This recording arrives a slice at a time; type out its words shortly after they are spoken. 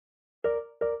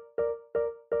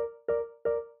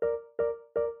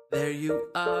There you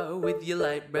are with your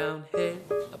light brown hair.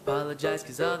 Apologize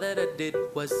cause all that I did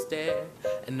was stare.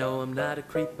 And no, I'm not a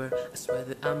creeper, I swear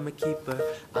that I'm a keeper.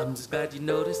 I'm just glad you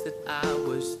noticed that I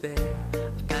was there.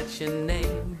 I got your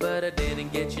name, but I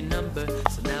didn't get your number.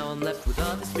 So now I'm left with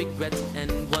all this regrets and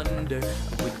wonder.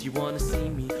 Would you wanna see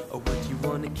me, or would you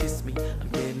wanna kiss me? I'm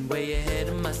getting way ahead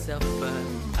of myself, but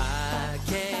I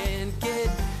can't get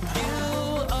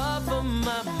you off of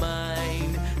my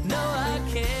mind. No, I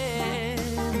can't.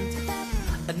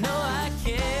 No, I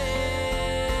can't,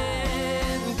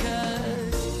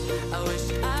 'cause I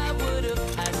wish I would've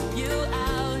asked you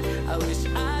out. I wish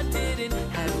I didn't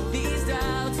have these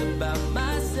doubts about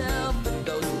myself. But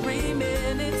those 3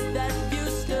 minutes that you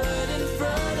stood in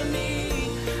front of me,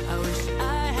 I wish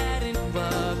I hadn't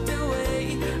walked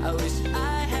away. I wish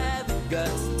I had the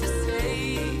guts to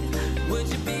say, would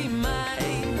you be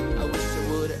mine? I wish I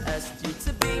would've asked you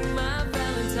to be my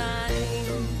Valentine.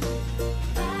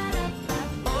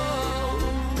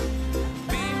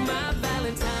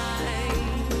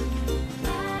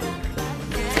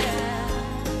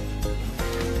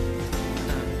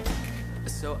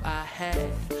 So I had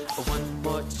one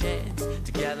more chance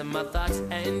to gather my thoughts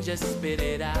and just spit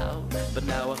it out. But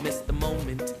now I've missed the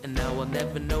moment, and now I'll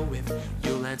never know if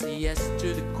you'll answer yes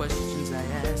to the questions I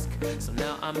ask. So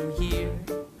now I'm here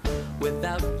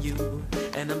without you,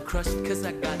 and I'm crushed cause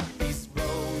I got these